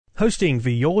Hosting for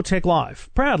Your Tech Life,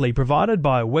 proudly provided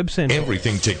by Web Central.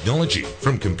 Everything technology,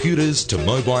 from computers to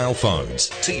mobile phones,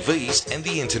 TVs and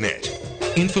the internet.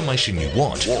 Information you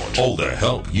want, all the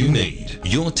help you need.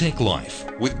 Your Tech Life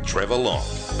with Trevor Long.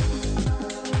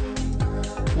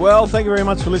 Well, thank you very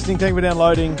much for listening. Thank you for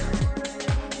downloading.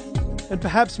 And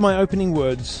perhaps my opening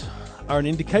words are an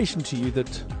indication to you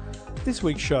that this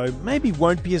week's show maybe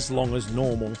won't be as long as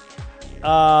normal.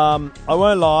 I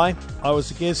won't lie, I was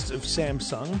a guest of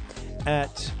Samsung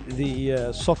at the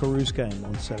Socceroos game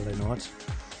on Saturday night.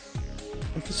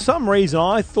 And for some reason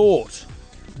I thought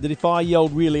that if I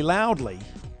yelled really loudly,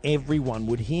 everyone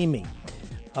would hear me.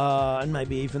 And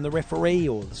maybe even the referee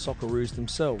or the Socceroos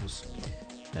themselves.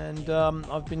 And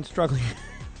I've been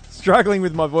struggling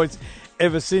with my voice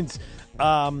ever since.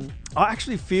 I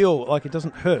actually feel like it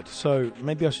doesn't hurt, so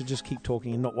maybe I should just keep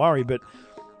talking and not worry. But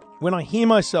when I hear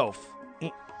myself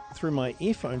through my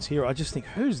earphones here, I just think,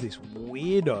 who's this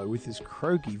weirdo with this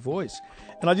croaky voice?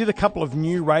 And I did a couple of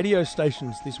new radio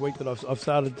stations this week that I've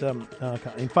started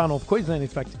in Far North Queensland, in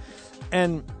fact.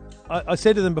 And I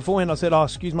said to them beforehand, I said,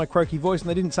 excuse my croaky voice, and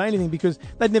they didn't say anything because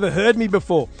they'd never heard me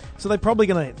before. So they're probably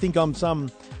going to think I'm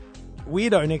some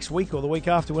weirdo next week or the week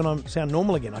after when I sound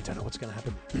normal again. I don't know what's going to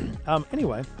happen.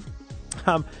 Anyway,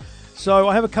 so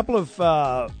I have a couple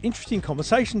of interesting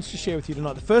conversations to share with you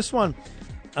tonight. The first one,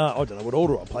 I don't know what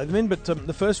order I'll play them in, but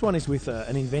the first one is with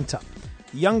an inventor.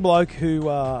 A young bloke who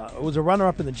was a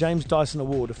runner-up in the James Dyson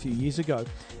Award a few years ago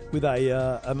with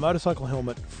a motorcycle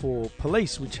helmet for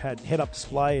police, which had head-up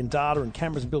display and data and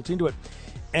cameras built into it.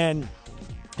 And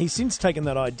he's since taken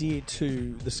that idea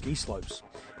to the ski slopes.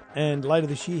 And later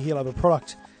this year, he'll have a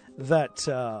product that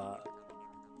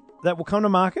will come to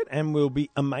market and will be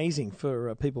amazing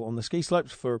for people on the ski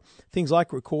slopes for things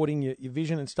like recording your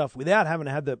vision and stuff without having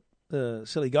to have the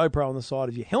silly GoPro on the side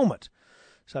of your helmet.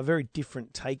 So a very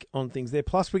different take on things there.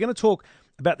 Plus, we're going to talk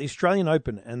about the Australian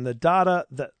Open and the data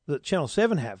that Channel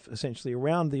 7 have essentially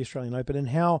around the Australian Open and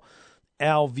how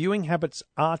our viewing habits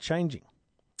are changing.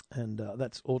 And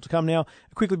that's all to come now.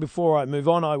 Quickly before I move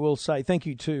on, I will say thank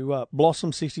you to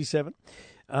Blossom67,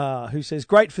 who says,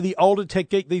 great for the older tech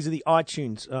geek. These are the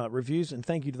iTunes reviews, and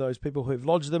thank you to those people who have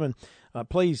lodged them. And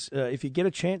please, if you get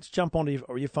a chance, jump onto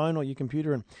your phone or your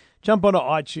computer and jump onto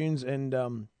iTunes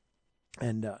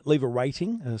and leave a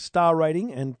rating, a star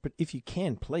rating. But if you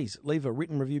can, please leave a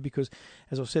written review because,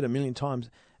 as I've said a million times,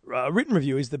 a written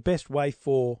review is the best way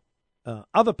for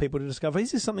other people to discover,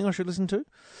 is this something I should listen to?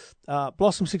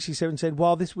 Blossom67 said,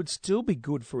 while this would still be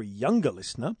good for a younger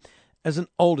listener, as an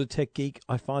older tech geek,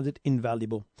 I find it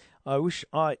invaluable.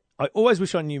 I always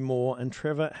wish I knew more, and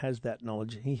Trevor has that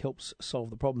knowledge. He helps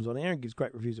solve the problems on air and gives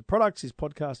great reviews of products. His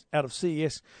podcast, Out of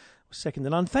CES, was second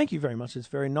to none. Thank you very much. It's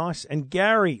very nice. And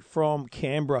Gary from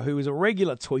Canberra, who is a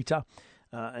regular tweeter,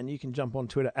 and you can jump on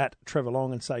Twitter at Trevor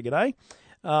Long and say g'day.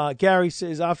 Gary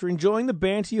says, after enjoying the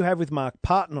banter you have with Mark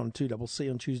Parton on 2CC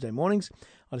on Tuesday mornings,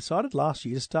 I decided last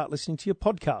year to start listening to your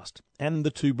podcast, and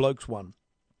the Two Blokes one.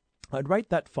 I'd rate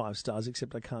that 5 stars,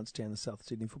 except I can't stand the South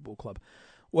Sydney Football Club.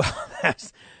 Well,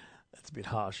 that's a bit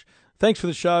harsh. Thanks for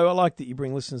the show. I like that you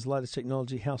bring listeners the latest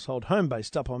technology, household, home-based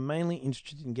stuff. I'm mainly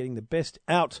interested in getting the best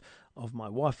out of my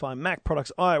Wi-Fi, Mac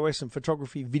products, iOS, and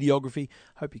photography, videography.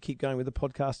 Hope you keep going with the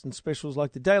podcast and specials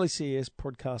like the Daily CES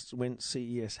podcasts when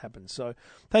CES happens. So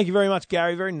thank you very much,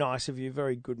 Gary. Very nice of you.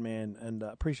 Very good man, and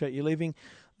appreciate you leaving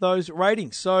those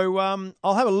ratings. So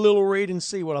I'll have a little read and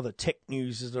see what other tech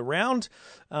news is around.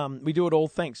 We do it all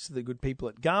thanks to the good people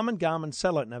at Garmin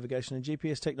satellite navigation and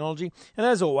GPS technology. And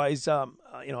as always, I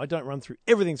don't run through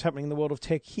everything that's happening in the world of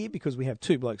tech here because we have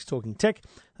Two Blokes Talking Tech.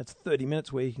 That's 30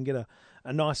 minutes where you can get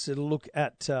a nice little look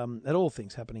at all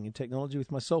things happening in technology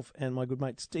with myself and my good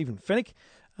mate Stephen Fennick.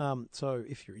 So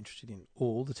if you're interested in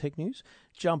all the tech news,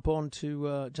 jump onto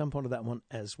that one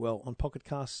as well on Pocket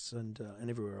Casts and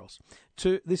everywhere else.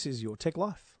 This is Your Tech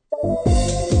Life.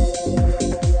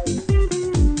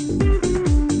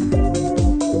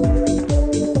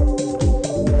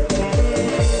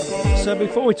 So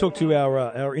before we talk to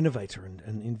our innovator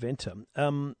and inventor, I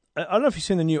don't know if you've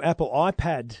seen the new Apple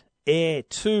iPad Air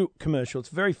 2 commercial.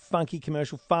 It's a very funky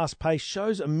commercial, fast-paced,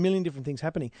 shows a million different things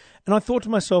happening. And I thought to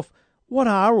myself, what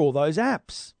are all those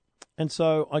apps? And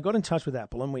so I got in touch with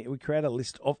Apple and we created a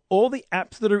list of all the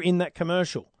apps that are in that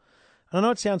commercial. And I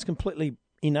know it sounds completely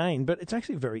inane, but it's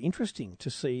actually very interesting to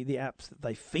see the apps that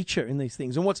they feature in these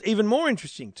things. And what's even more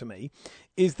interesting to me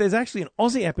is there's actually an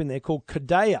Aussie app in there called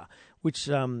Kodea, which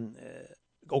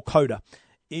or Coda,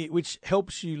 which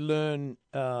helps you learn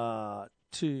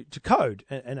to code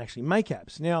and actually make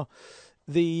apps. Now,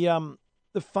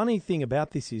 the funny thing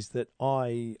about this is that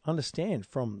I understand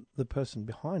from the person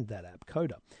behind that app,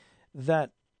 Coda,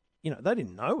 that they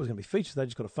didn't know it was going to be featured. They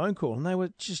just got a phone call and they were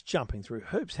just jumping through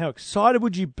hoops. How excited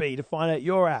would you be to find out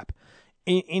your app,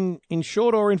 in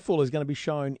short or in full, is going to be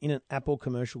shown in an Apple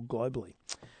commercial globally?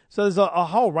 So there's a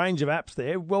whole range of apps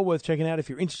there, well worth checking out if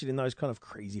you're interested in those kind of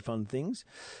crazy fun things.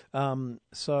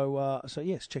 So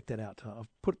yes, check that out. I've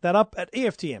put that up at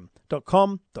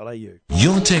eftm.com.au.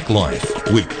 Your Tech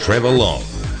Life with Trevor Long.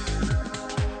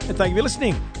 And thank you for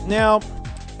listening. Now,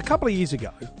 a couple of years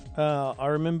ago, I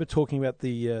remember talking about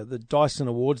the Dyson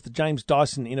Awards, the James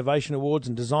Dyson Innovation Awards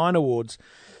and Design Awards,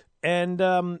 and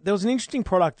there was an interesting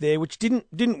product there which didn't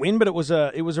win, but it was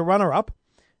a runner-up,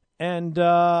 and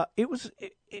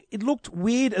it looked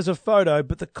weird as a photo,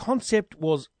 but the concept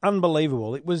was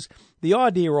unbelievable. It was the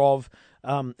idea of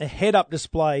a head-up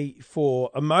display for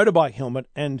a motorbike helmet,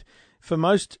 and for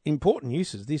most important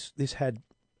uses, this had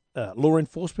law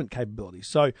enforcement capabilities.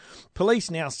 So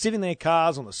police now sit in their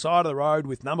cars on the side of the road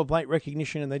with number plate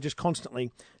recognition, and they're just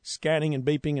constantly scanning and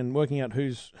beeping and working out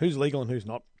who's legal and who's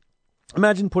not.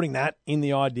 Imagine putting that in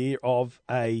the idea of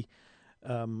a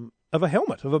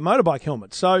helmet, of a motorbike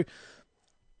helmet. So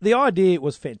the idea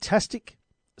was fantastic.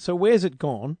 So where's it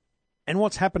gone? And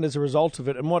what's happened as a result of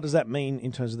it? And what does that mean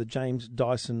in terms of the James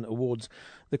Dyson Awards?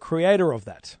 The creator of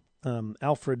that,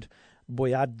 Alfred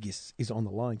Boyadgis, is on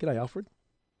the line. G'day, Alfred.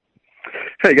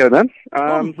 How you going, man?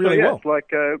 Well.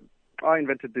 I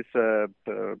invented this,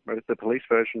 the police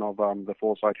version of the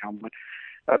Foresight helmet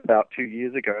about 2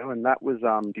 years ago, and that was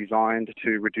designed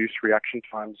to reduce reaction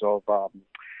times of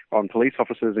on police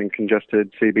officers in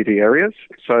congested CBD areas.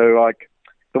 So,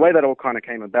 the way that all kind of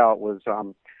came about was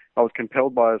I was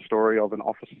compelled by a story of an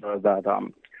officer that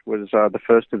was the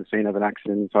first to the scene of an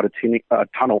accident inside a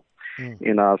tunnel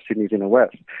in Sydney's inner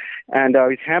west. And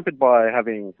he's hampered by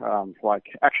having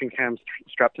action cams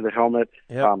strapped to the helmet,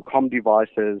 comm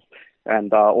devices,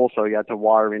 and also he had to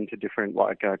wire into different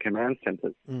command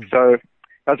centers. So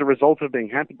as a result of being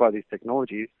hampered by these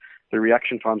technologies, the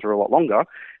reaction times were a lot longer,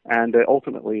 and it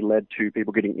ultimately led to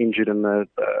people getting injured and the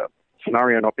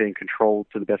scenario not being controlled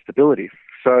to the best ability.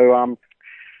 So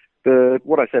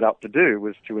what I set out to do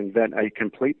was to invent a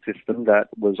complete system that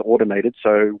was automated,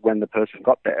 so when the person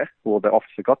got there, or the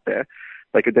officer got there,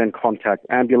 they could then contact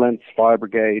ambulance, fire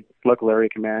brigade, local area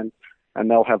command, and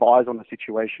they'll have eyes on the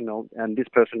situation, and this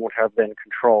person would have then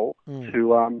control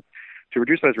to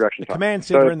reduce those reaction times. Command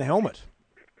center in the helmet.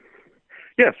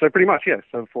 Yeah, so pretty much, yeah.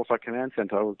 So Foresight Command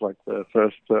Center was like the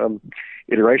first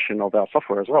iteration of our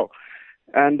software as well.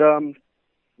 And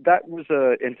that was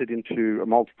entered into a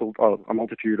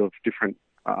multitude of different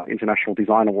international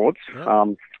design awards.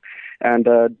 And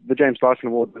the James Dyson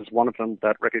Award was one of them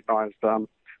that recognized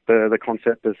the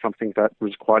concept as something that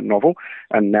was quite novel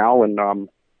and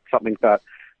something that,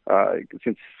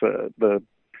 since the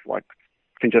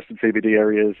congested CBD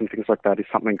areas and things like that is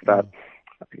something that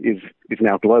is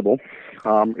now global,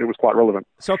 it was quite relevant.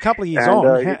 So a couple of years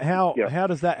on, how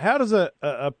does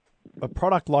a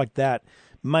product like that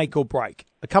make or break?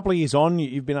 A couple of years on,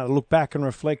 you've been able to look back and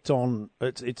reflect on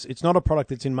it's not a product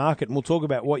that's in market, and we'll talk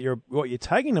about what you're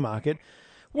taking to market.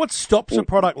 What stops a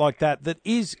product like that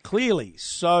is clearly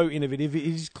so innovative, it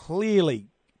is clearly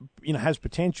has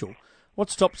potential? What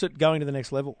stops it going to the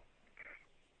next level?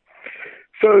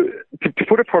 So to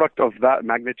put a product of that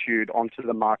magnitude onto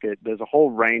the market, there's a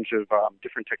whole range of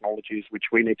different technologies which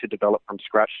we need to develop from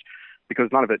scratch because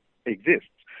none of it exists.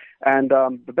 And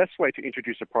the best way to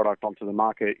introduce a product onto the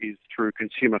market is through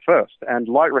consumer first. And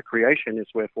light recreation is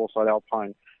where Foresight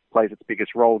Alpine plays its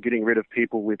biggest role, getting rid of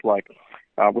people with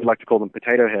we like to call them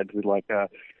potato heads, with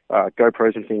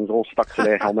GoPros and things all stuck to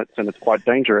their helmets, and it's quite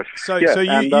dangerous. So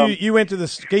you went to the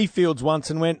ski fields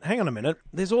once and went, hang on a minute,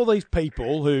 there's all these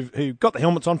people who got the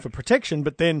helmets on for protection,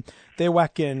 but then they're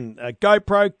whacking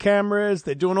GoPro cameras,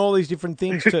 they're doing all these different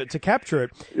things to capture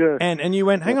it. Yeah. And you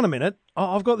went, hang on a minute,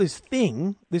 I've got this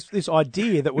thing, this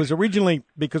idea that was originally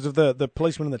because of the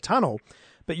policeman in the tunnel,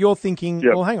 but you're thinking,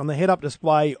 well, hang on, the head-up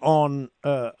display on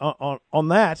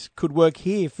that could work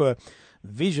here for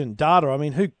vision, data,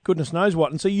 who goodness knows what.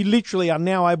 And so you literally are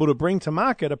now able to bring to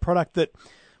market a product that,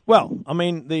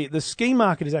 the ski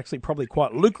market is actually probably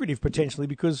quite lucrative potentially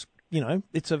because,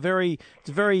 it's a very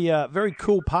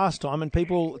cool pastime and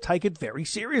people take it very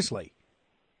seriously.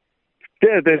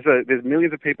 Yeah, there's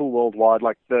millions of people worldwide.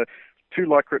 Like the two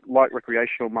light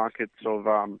recreational markets of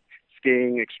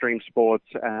skiing, extreme sports,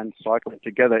 and cycling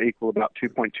together equal about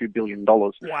 $2.2 billion,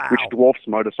 wow, which dwarfs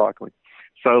motorcycling.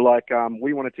 So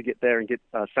we wanted to get there and get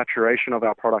saturation of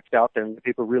our product out there and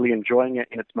people really enjoying it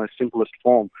in its most simplest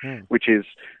form, which is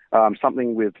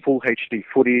something with full HD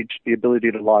footage, the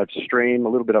ability to live stream, a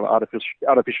little bit of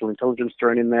artificial intelligence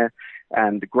thrown in there,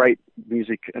 and great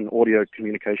music and audio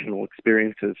communicational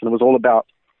experiences. And it was all about,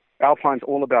 Alpine's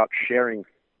all about sharing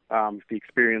the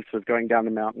experience of going down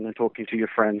the mountain and talking to your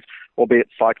friends, albeit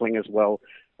cycling as well,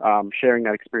 sharing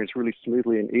that experience really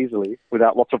smoothly and easily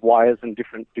without lots of wires and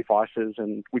different devices.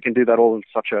 And we can do that all in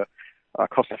such a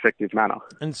cost-effective manner.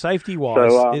 And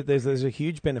safety-wise, so, there's a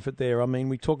huge benefit there. I mean,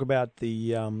 we talk about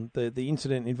the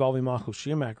incident involving Michael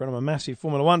Schumacher, and I'm a massive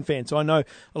Formula One fan, so I know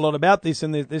a lot about this.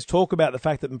 And there's talk about the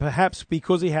fact that perhaps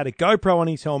because he had a GoPro on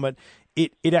his helmet,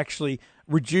 it actually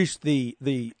reduced the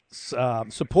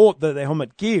support that the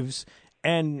helmet gives.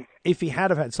 And if he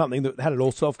had have had something that had it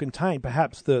all self-contained,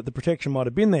 perhaps the protection might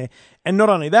have been there. And not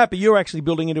only that, but you're actually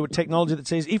building into a technology that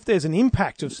says if there's an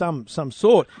impact of some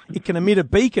sort, it can emit a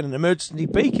beacon, an emergency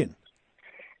beacon.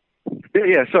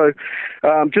 Yeah. So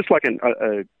just like an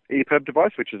EPIRB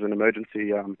device, which is an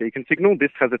emergency beacon signal,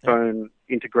 this has its own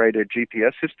integrated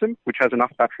GPS system, which has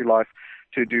enough battery life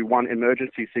to do one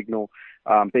emergency signal,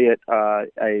 be it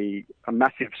a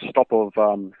massive stop of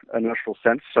inertial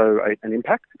sense, so an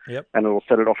impact, and it'll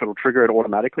set it off, it'll trigger it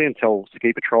automatically and tell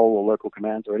ski patrol or local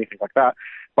commands or anything like that.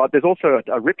 But there's also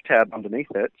a rip tab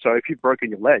underneath it, so if you've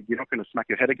broken your leg, you're not going to smack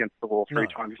your head against the wall three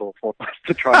times or four times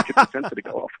to try and get the sensor to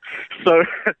go off.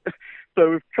 So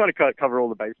we've tried to cover all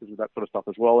the bases with that sort of stuff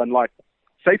as well. And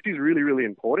safety is really, really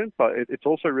important, but it's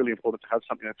also really important to have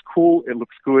something that's cool, it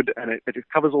looks good, and it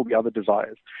covers all the other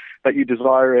desires. That you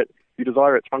desire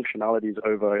its functionalities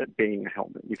over it being a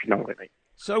helmet, if you know what I mean.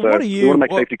 So what are you? We want to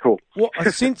make safety cool.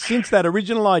 Since that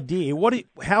original idea,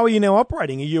 how are you now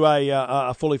operating? Are you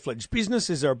a fully fledged business?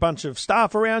 Is there a bunch of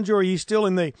staff around you, or are you still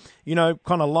in the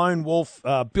kind of lone wolf,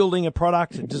 building a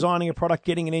product, designing a product,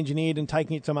 getting it engineered, and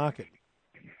taking it to market?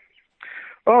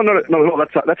 Oh no!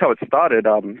 That's how it started.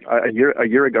 A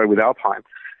year ago with Alpine,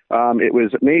 it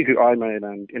was me I'm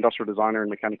an industrial designer and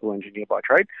mechanical engineer by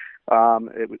trade.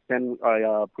 Then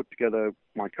I put together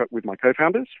with my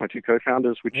co-founders, my two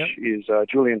co-founders, which is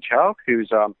Julian Chow,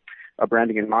 who's a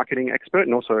branding and marketing expert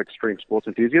and also extreme sports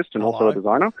enthusiast and also a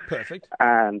designer. Perfect.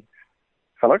 And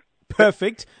hello.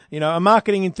 Perfect. A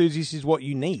marketing enthusiast is what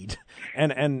you need,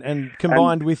 and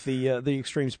combined with the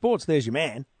extreme sports, there's your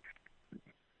man.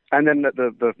 And then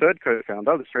the third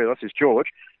co-founder, the three of us, is George,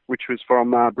 which was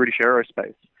from British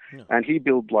Aerospace. Yeah. And he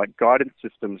built guidance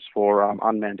systems for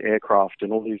unmanned aircraft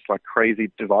and all these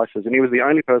crazy devices. And he was the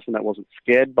only person that wasn't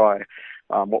scared by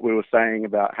what we were saying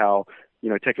about how,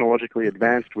 technologically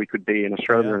advanced we could be in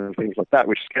Australia and things like that,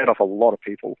 which scared off a lot of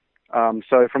people.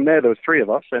 So from there was three of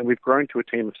us, and we've grown to a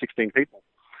team of 16 people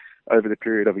over the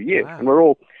period of a year. Wow. And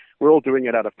we're all doing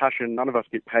it out of passion. None of us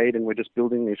get paid, and we're just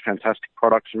building these fantastic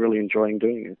products and really enjoying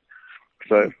doing it.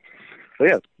 So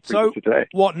yeah. So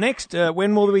what next?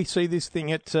 When will we see this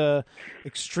thing at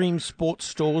extreme sports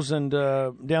stores and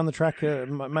down the track,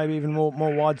 maybe even more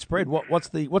widespread? What's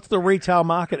the retail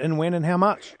market, and when and how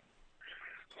much?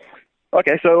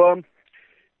 Okay, so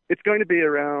it's going to be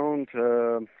around.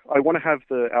 I want to have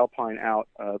the Alpine out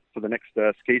for the next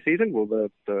ski season,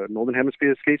 the Northern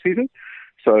Hemisphere ski season.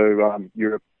 So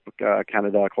Europe,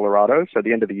 Canada, Colorado. So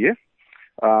the end of the year.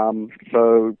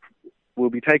 So we'll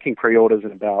be taking pre-orders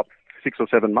in about 6 or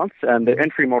 7 months, and the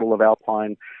entry model of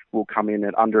Alpine will come in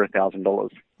at under $1,000.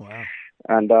 Wow!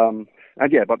 And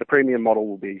but the premium model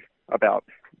will be about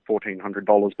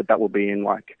 $1,400, but that will be in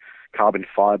carbon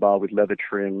fiber with leather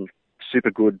trim, super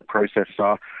good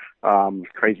processor,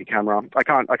 crazy camera. I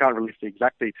can't release the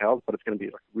exact details, but it's going to be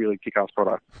a really kick-ass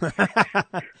product.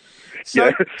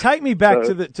 So take me back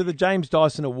to the James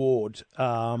Dyson Award,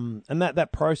 and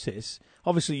that process.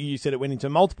 Obviously, you said it went into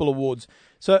multiple awards.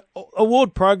 So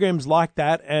award programs like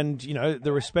that, and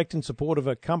the respect and support of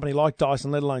a company like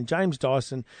Dyson, let alone James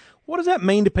Dyson. What does that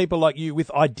mean to people like you with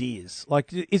ideas?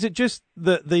 Is it just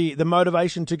the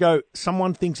motivation to go,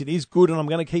 someone thinks it is good and I'm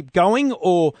going to keep going,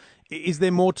 or is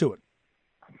there more to it?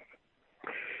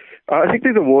 I think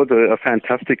these awards are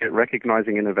fantastic at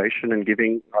recognizing innovation and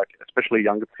giving, especially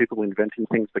younger people inventing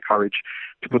things, the courage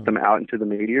to put them out into the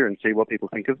media and see what people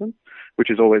think of them, which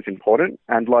is always important.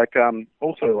 And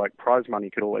also prize money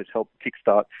could always help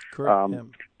kickstart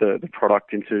the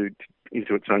product into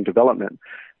its own development.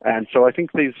 And so I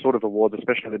think these sort of awards,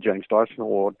 especially the James Dyson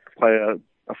Award, play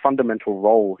a fundamental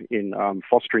role in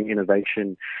fostering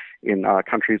innovation in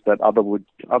countries that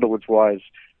otherwise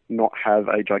not have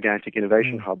a gigantic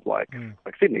innovation hub like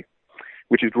Sydney,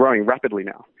 which is growing rapidly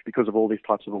now because of all these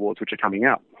types of awards which are coming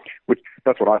out.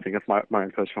 That's what I think. That's my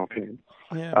own personal opinion.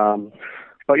 Yeah.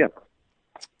 But yeah.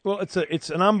 Well, it's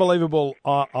an unbelievable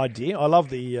idea. I love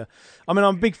the. I'm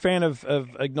a big fan of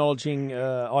acknowledging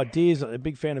ideas. A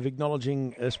big fan of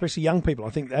acknowledging, especially young people.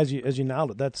 I think as you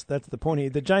nailed it, that's the point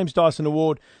here. The James Dyson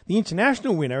Award, the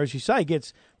international winner, as you say,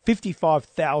 gets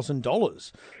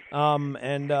 $55,000.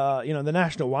 The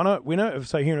national winner.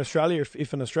 So here in Australia,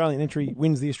 if an Australian entry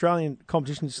wins the Australian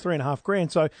competition, it's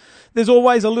 $3,500. So there's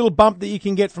always a little bump that you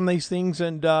can get from these things,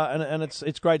 and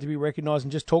it's great to be recognised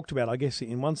and just talked about, I guess,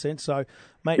 in one sense. So,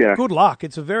 mate, Good luck.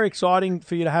 It's very exciting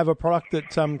for you to have a product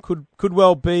that could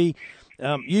well be.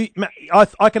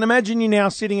 I can imagine you now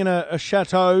sitting in a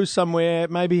chateau somewhere,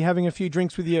 maybe having a few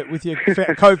drinks with your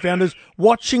co-founders,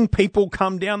 watching people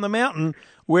come down the mountain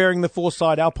wearing the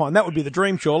Foresight Alpine. That would be the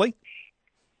dream, surely.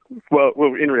 Well,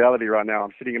 in reality, right now,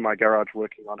 I'm sitting in my garage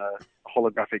working on a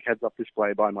holographic heads-up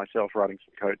display by myself, writing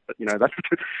some code. But that's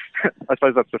I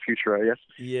suppose that's the future, I guess.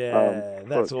 Yeah,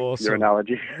 that's awesome. Your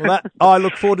analogy. Well, I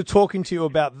look forward to talking to you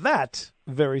about that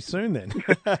very soon. Then,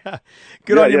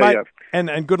 good on you, mate,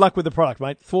 and good luck with the product,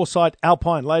 mate. Foresight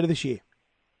Alpine later this year.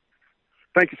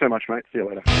 Thank you so much, mate. See you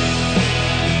later.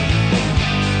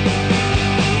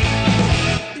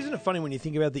 Isn't it funny when you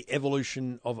think about the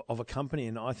evolution of a company,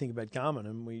 and I think about Garmin,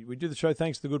 and we do the show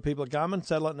thanks to the good people at Garmin,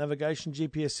 satellite navigation,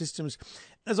 GPS systems.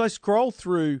 As I scroll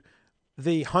through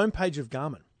the homepage of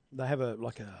Garmin, they have I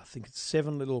think it's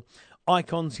 7 little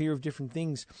icons here of different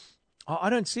things.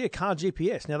 I don't see a car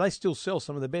GPS. Now, they still sell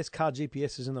some of the best car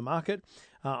GPSs in the market.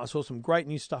 I saw some great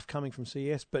new stuff coming from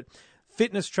CES, but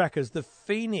fitness trackers, the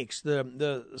Phoenix,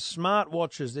 the smart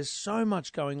watches, there's so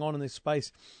much going on in this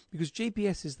space because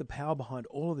GPS is the power behind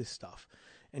all of this stuff.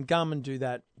 And Garmin do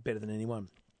that better than anyone.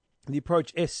 The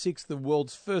Approach S6, the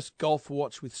world's first golf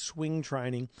watch with swing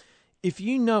training. If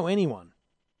you know anyone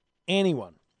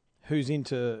who's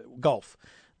into golf,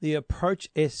 the Approach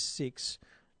S6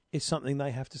 is something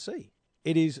they have to see.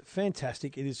 It is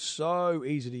fantastic. It is so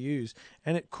easy to use,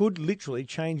 and it could literally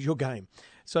change your game.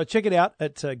 So check it out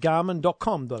at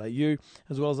garmin.com.au,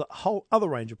 as well as a whole other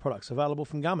range of products available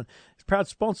from Garmin. It's proud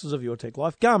sponsors of Your Tech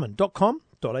Life,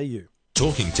 garmin.com.au.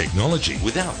 Talking technology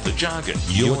without the jargon.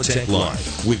 Your Tech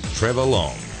Life with Trevor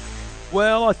Long.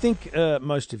 Well, I think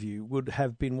most of you would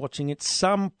have been watching it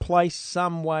some place,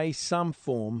 some way, some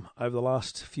form over the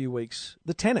last few weeks,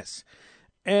 the tennis.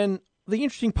 And the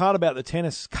interesting part about the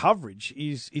tennis coverage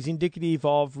is indicative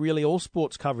of really all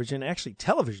sports coverage and actually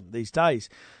television these days.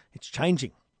 It's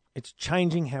changing. It's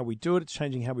changing how we do it. It's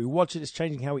changing how we watch it. It's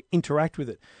changing how we interact with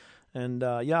it. And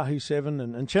Yahoo 7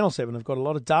 and Channel 7 have got a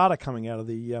lot of data coming out of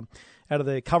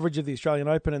the coverage of the Australian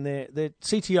Open, and their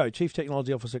CTO, Chief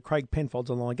Technology Officer, Craig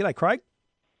Penfold's on the line. G'day, Craig.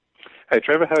 Hey,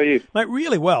 Trevor. How are you? Mate,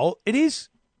 really well.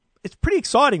 It's pretty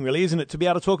exciting, really, isn't it, to be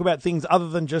able to talk about things other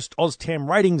than just OzTam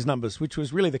ratings numbers, which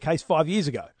was really the case 5 years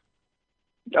ago.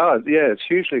 Oh, yeah, it's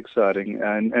hugely exciting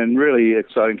and really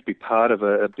exciting to be part of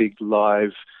a big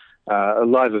live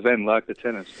event like the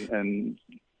tennis and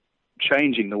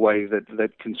changing the way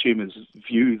that consumers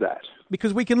view that.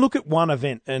 Because we can look at one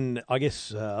event, and I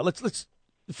guess let's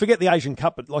forget the Asian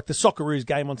Cup, but like the Socceroos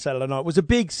game on Saturday night was a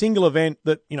big single event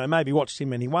that maybe watched in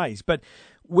many ways, but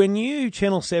when you,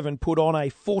 Channel 7, put on a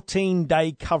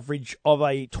 14-day coverage of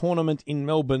a tournament in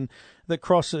Melbourne that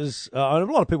crosses, a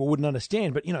lot of people wouldn't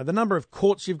understand, but, the number of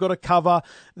courts you've got to cover,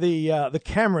 the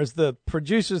cameras, the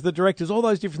producers, the directors, all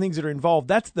those different things that are involved,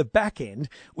 that's the back end,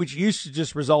 which used to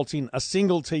just result in a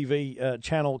single TV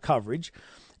channel coverage.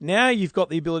 Now you've got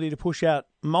the ability to push out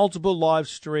multiple live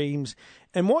streams,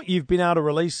 and what you've been able to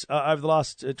release over the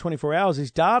last 24 hours is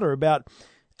data about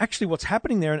actually what's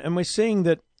happening there, and we're seeing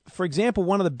that, for example,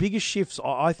 one of the biggest shifts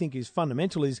I think is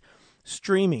fundamental is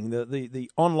streaming.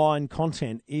 The online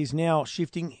content is now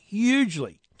shifting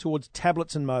hugely towards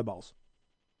tablets and mobiles.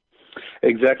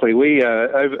 Exactly. We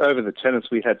over the tennis,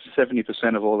 we had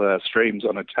 70% of all our streams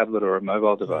on a tablet or a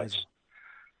mobile device. Amazing.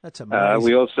 That's amazing.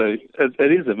 We also,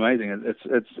 it is amazing.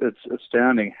 It's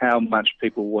astounding how much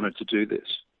people wanted to do this.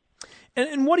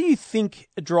 And what do you think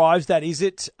drives that? Is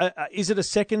it a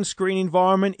second screen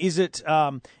environment? Is it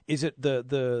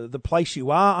the place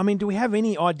you are? I mean, do we have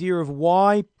any idea of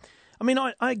why? I mean,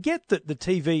 I get that the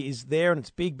TV is there and it's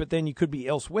big, but then you could be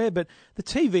elsewhere. But the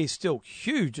TV is still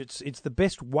huge. It's the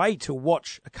best way to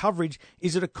watch a coverage.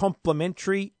 Is it a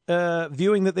complementary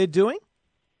viewing that they're doing?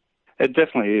 It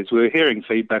definitely is. We're hearing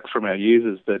feedback from our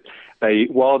users that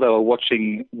while they were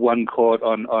watching one court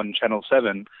on Channel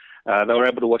 7, they were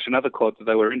able to watch another court that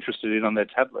they were interested in on their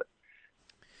tablet.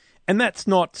 And that's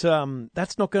not going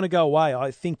to go away. I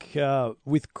think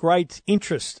with great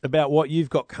interest about what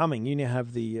you've got coming. You now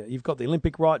have you've got the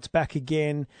Olympic rights back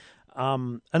again.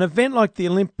 An event like the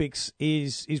Olympics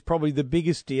is probably the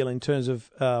biggest deal in terms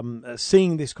of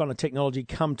seeing this kind of technology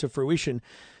come to fruition.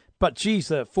 But geez,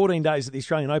 the 14 days at the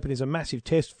Australian Open is a massive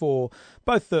test for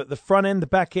both the front end, the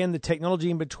back end, the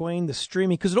technology in between, the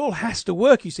streaming, because it all has to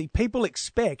work. You see, people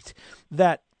expect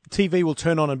that TV will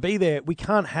turn on and be there. We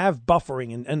can't have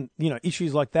buffering and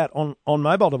issues like that on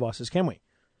mobile devices, can we?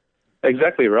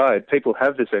 Exactly right. People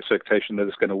have this expectation that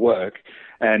it's going to work,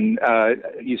 and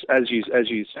as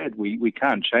you said, we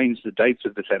can't change the dates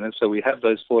of the tennis, so we have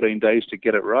those 14 days to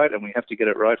get it right, and we have to get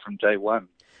it right from day one.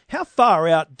 How far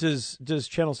out does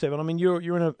Channel 7, I mean,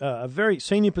 you're in a very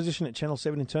senior position at Channel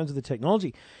 7 in terms of the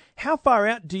technology. How far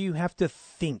out do you have to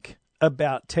think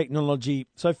about technology?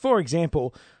 So, for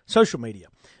example, social media.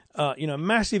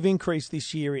 Massive increase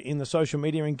this year in the social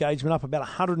media engagement, up about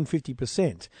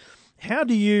 150%.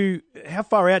 How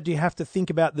far out do you have to think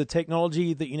about the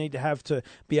technology that you need to have to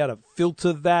be able to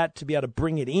filter that, to be able to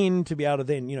bring it in, to be able to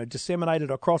then, disseminate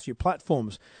it across your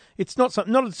platforms? It's not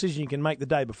a decision you can make the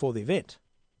day before the event.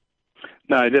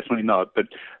 No, definitely not. But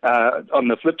on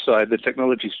the flip side, the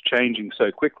technology is changing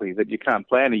so quickly that you can't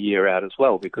plan a year out as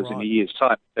well, because in a year's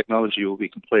time, technology will be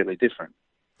completely different.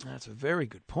 That's a very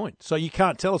good point. So you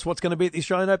can't tell us what's going to be at the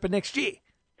Australian Open next year?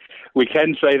 We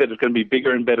can say that it's going to be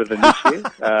bigger and better than this year.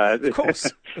 Of course.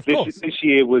 This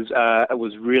year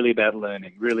was really about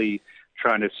learning, really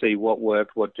trying to see what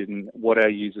worked, what didn't, what our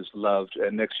users loved,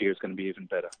 and next year is going to be even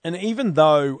better. And even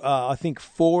though I think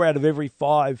 4 out of every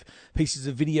 5 pieces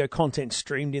of video content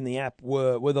streamed in the app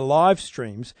were the live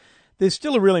streams, there's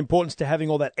still a real importance to having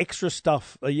all that extra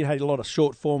stuff. You had a lot of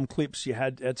short-form clips. You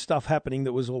had stuff happening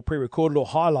that was all pre-recorded or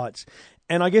highlights.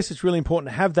 And I guess it's really important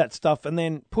to have that stuff and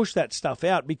then push that stuff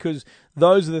out, because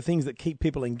those are the things that keep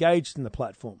people engaged in the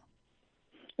platform.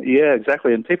 Yeah,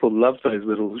 exactly. And people love those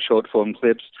little short-form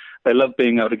clips. They love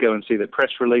being able to go and see the press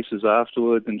releases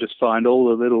afterwards and just find all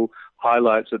the little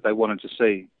highlights that they wanted to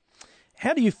see.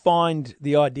 How do you find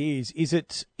the ideas? Is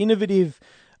it innovative,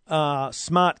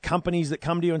 smart companies that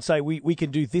come to you and say, we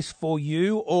can do this for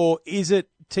you? Or is it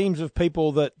teams of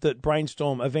people that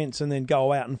brainstorm events and then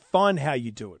go out and find how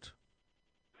you do it?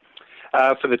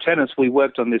 For the tennis, we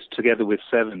worked on this together with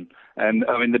Seven. And,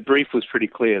 I mean, the brief was pretty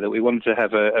clear that we wanted to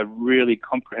have a really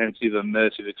comprehensive,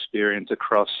 immersive experience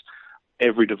across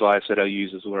every device that our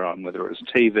users were on, whether it was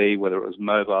TV, whether it was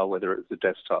mobile, whether it was the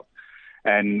desktop.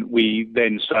 And we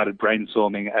then started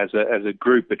brainstorming as a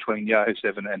group between Yahoo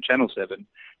 7 and Channel 7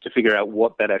 to figure out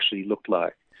what that actually looked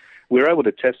like. We were able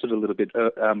to test it a little bit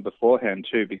beforehand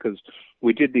too, because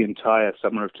we did the entire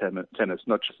summer of tennis,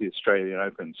 not just the Australian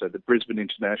Open. So the Brisbane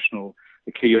International,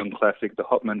 the Keowne Classic, the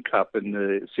Hopman Cup, and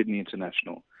the Sydney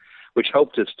International, which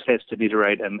helped us test and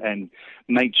iterate and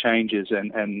make changes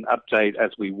and update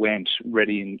as we went,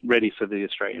 ready for the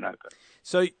Australian Open.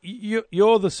 So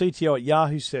you're the CTO at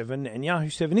Yahoo 7, and Yahoo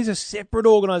 7 is a separate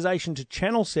organisation to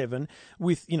Channel 7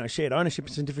 with shared ownership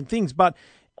and some different things. But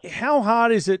how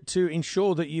hard is it to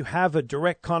ensure that you have a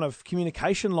direct kind of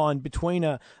communication line between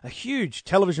a huge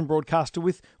television broadcaster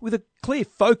with a clear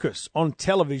focus on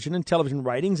television and television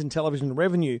ratings and television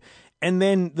revenue, and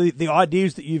then the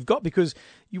ideas that you've got? Because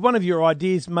one of your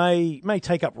ideas may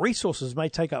take up resources, may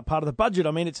take up part of the budget.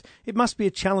 I mean, it must be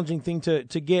a challenging thing to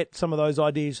get some of those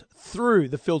ideas through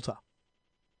the filter.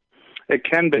 It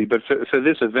can be, but for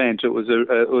this event, it was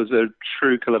a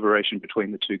true collaboration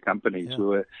between the two companies. Yeah. We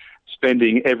were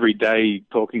spending every day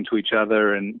talking to each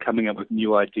other and coming up with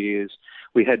new ideas.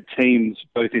 We had teams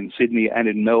both in Sydney and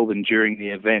in Melbourne during the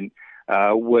event,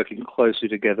 working closely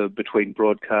together between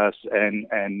broadcast and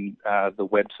the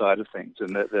web side of things and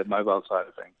the mobile side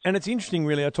of things. And it's interesting,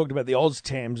 really. I talked about the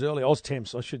OzTams earlier.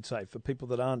 OzTams, I should say, for people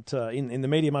that aren't in the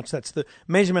media much. That's the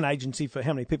measurement agency for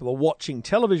how many people are watching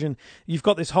television. You've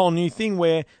got this whole new thing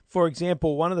where, for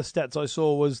example, one of the stats I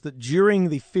saw was that during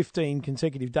the 15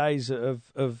 consecutive days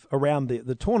of around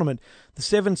the tournament, the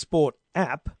 7 Sport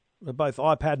app, both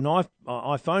iPad and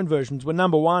iPhone versions, were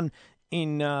number one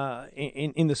in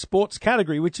the sports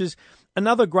category, which is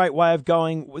another great way of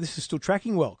going, well, this is still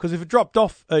tracking well. Because if it dropped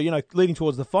off, leading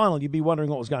towards the final, you'd be wondering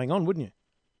what was going on, wouldn't you?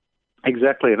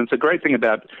 Exactly, and it's a great thing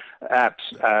about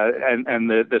apps and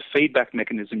the feedback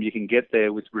mechanism you can get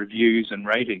there with reviews and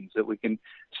ratings, that we can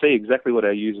see exactly what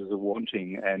our users are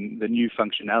wanting and the new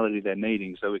functionality they're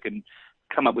needing, so we can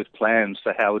come up with plans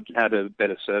for how to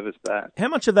better service that. How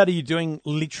much of that are you doing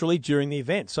literally during the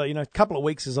event? So, a couple of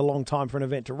weeks is a long time for an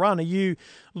event to run. Are you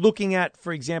looking at,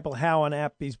 for example, how an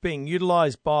app is being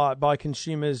utilized by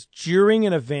consumers during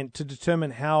an event to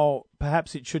determine how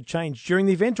perhaps it should change during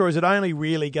the event, or is it only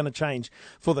really going to change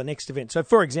for the next event? So,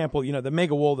 for example, the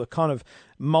Mega Wall, the kind of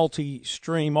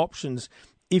multi-stream options,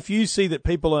 if you see that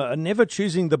people are never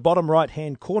choosing the bottom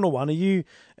right-hand corner one, are you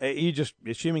just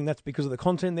assuming that's because of the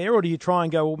content there, or do you try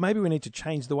and go, well, maybe we need to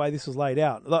change the way this is laid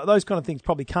out? Those kind of things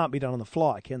probably can't be done on the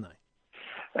fly, can they?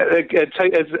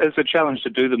 It's a challenge to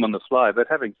do them on the fly, but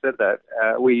having said that,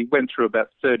 we went through about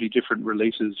 30 different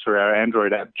releases for our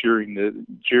Android app during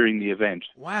the event.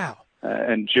 Wow.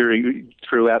 And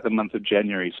throughout the month of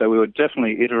January. So we were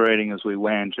definitely iterating as we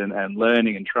went and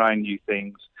learning and trying new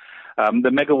things.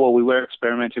 The Mega Wall, we were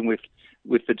experimenting with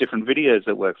the different videos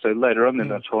that work. So later on in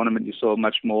the tournament, you saw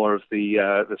much more of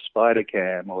the spider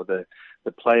cam or the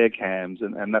player cams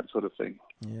and that sort of thing.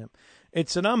 Yeah,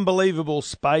 it's an unbelievable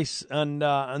space, and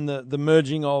the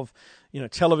merging of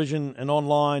television and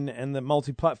online and the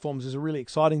multi-platforms is a really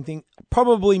exciting thing,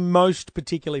 probably most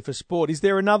particularly for sport. Is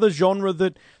there another genre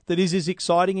that is as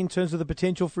exciting in terms of the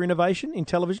potential for innovation in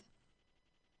television?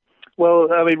 Well,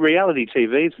 I mean, reality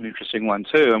TV is an interesting one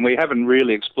too, and we haven't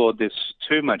really explored this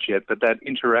too much yet, but that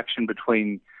interaction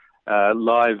between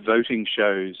live voting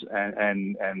shows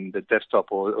and the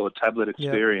desktop or tablet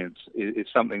experience is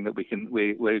something that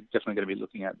we're definitely going to be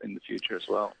looking at in the future as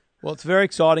well. Well, it's very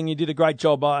exciting. You did a great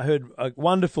job. I heard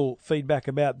wonderful feedback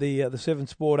about the 7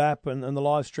 Sport app and the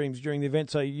live streams during the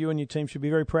event. So you and your team should be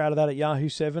very proud of that at Yahoo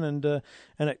 7, and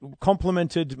it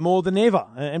complemented more than ever,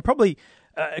 and probably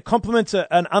it complements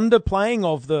an underplaying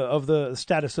of the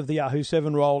status of the Yahoo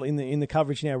 7 role in the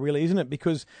coverage now, really, isn't it?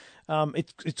 Because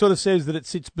it sort of says that it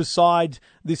sits beside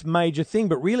this major thing,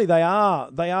 but really they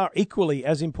are equally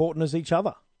as important as each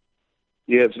other.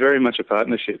 Yeah, it's very much a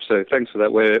partnership. So thanks for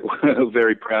that. We're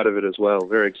very proud of it as well.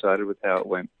 Very excited with how it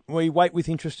went. We wait with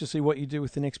interest to see what you do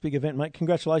with the next big event, mate.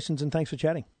 Congratulations and thanks for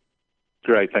chatting.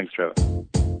 Great. Thanks, Trevor.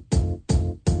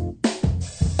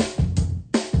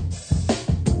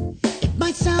 It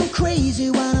might sound crazy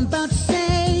what I'm about to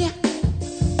say,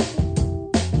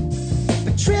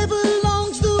 but Trevor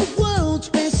Long's the world's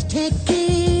best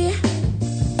techie.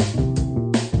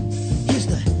 He's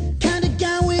the kind of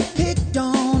guy we picked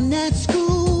on at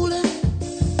school, and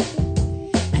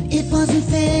it wasn't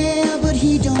fair, but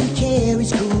he don't care.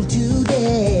 He's cool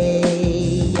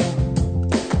today.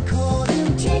 Call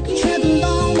him techie. Trevor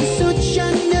Long is such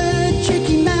a nerd. Check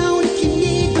him out if you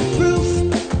need the proof.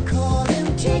 Call him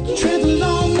techie. Trevor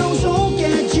Long knows all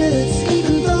gadgets,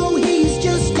 even though he's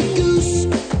just a goose.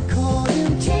 Call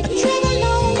him techie. Trevor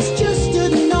Long is just a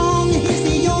nong. He's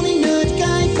the only nerd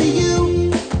guy for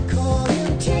you. Call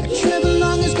him techie. Trevor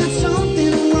Long has got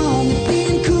something wrong with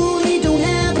being cool. He don't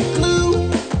have a clue.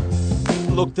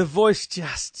 Look, the voice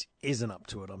just isn't up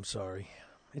to it. I'm sorry.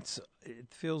 It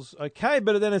feels okay,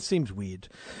 but then it seems weird.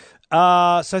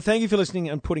 So thank you for listening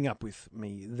and putting up with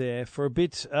me there for a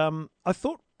bit. I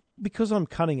thought, because I'm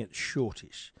cutting it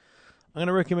shortish, I'm going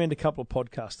to recommend a couple of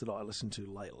podcasts that I listened to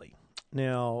lately.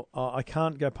 Now, I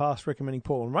can't go past recommending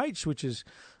Paul and Rach, which is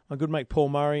my good mate Paul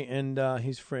Murray and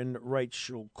his friend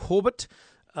Rachel Corbett.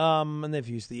 And they've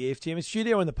used the EFTM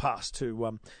studio in the past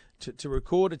to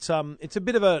record. It's a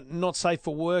bit of a not safe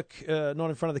for work, not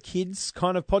in front of the kids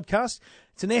kind of podcast.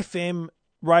 It's an FM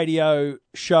radio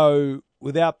show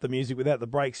without the music, without the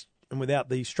breaks, and without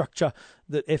the structure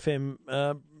that FM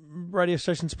radio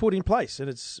stations put in place. And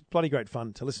it's bloody great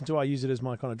fun to listen to. I use it as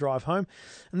my kind of drive home.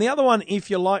 And the other one, if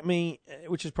you're like me,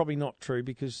 which is probably not true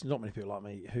because not many people like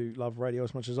me who love radio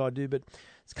as much as I do, but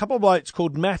it's a couple of blokes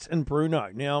called Matt and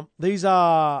Bruno. Now, these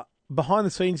are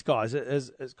behind-the-scenes guys,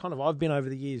 as kind of I've been over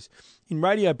the years. In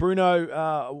radio,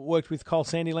 Bruno worked with Cole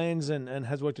Sandilands and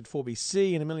has worked at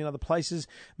 4BC and a million other places.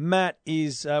 Matt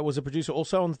was a producer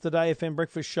also on the Today FM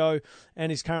breakfast show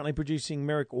and is currently producing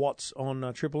Merrick Watts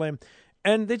on Triple M.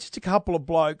 And they're just a couple of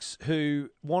blokes who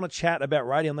want to chat about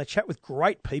radio, and they chat with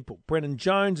great people. Brennan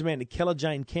Jones, Amanda Keller,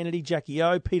 Jane Kennedy, Jackie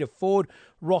O, Peter Ford,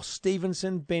 Ross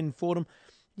Stevenson, Ben Fordham.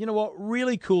 You know what?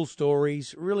 Really cool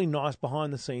stories, really nice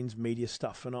behind-the-scenes media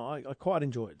stuff, and I quite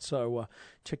enjoy it. So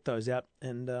check those out,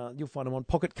 and you'll find them on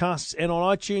Pocket Casts and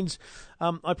on iTunes.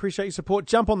 I appreciate your support.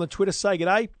 Jump on the Twitter, say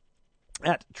g'day,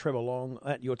 at Trevor Long,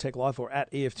 at Your Tech Life, or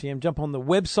at EFTM. Jump on the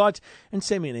website and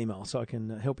send me an email so I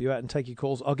can help you out and take your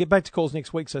calls. I'll get back to calls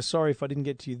next week, so sorry if I didn't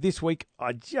get to you this week.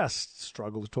 I just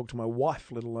struggle to talk to my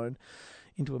wife, let alone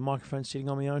into a microphone sitting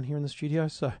on my own here in the studio.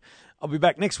 So I'll be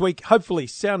back next week, hopefully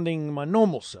sounding my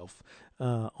normal self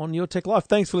on Your Tech Life.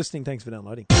 Thanks for listening. Thanks for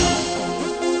downloading.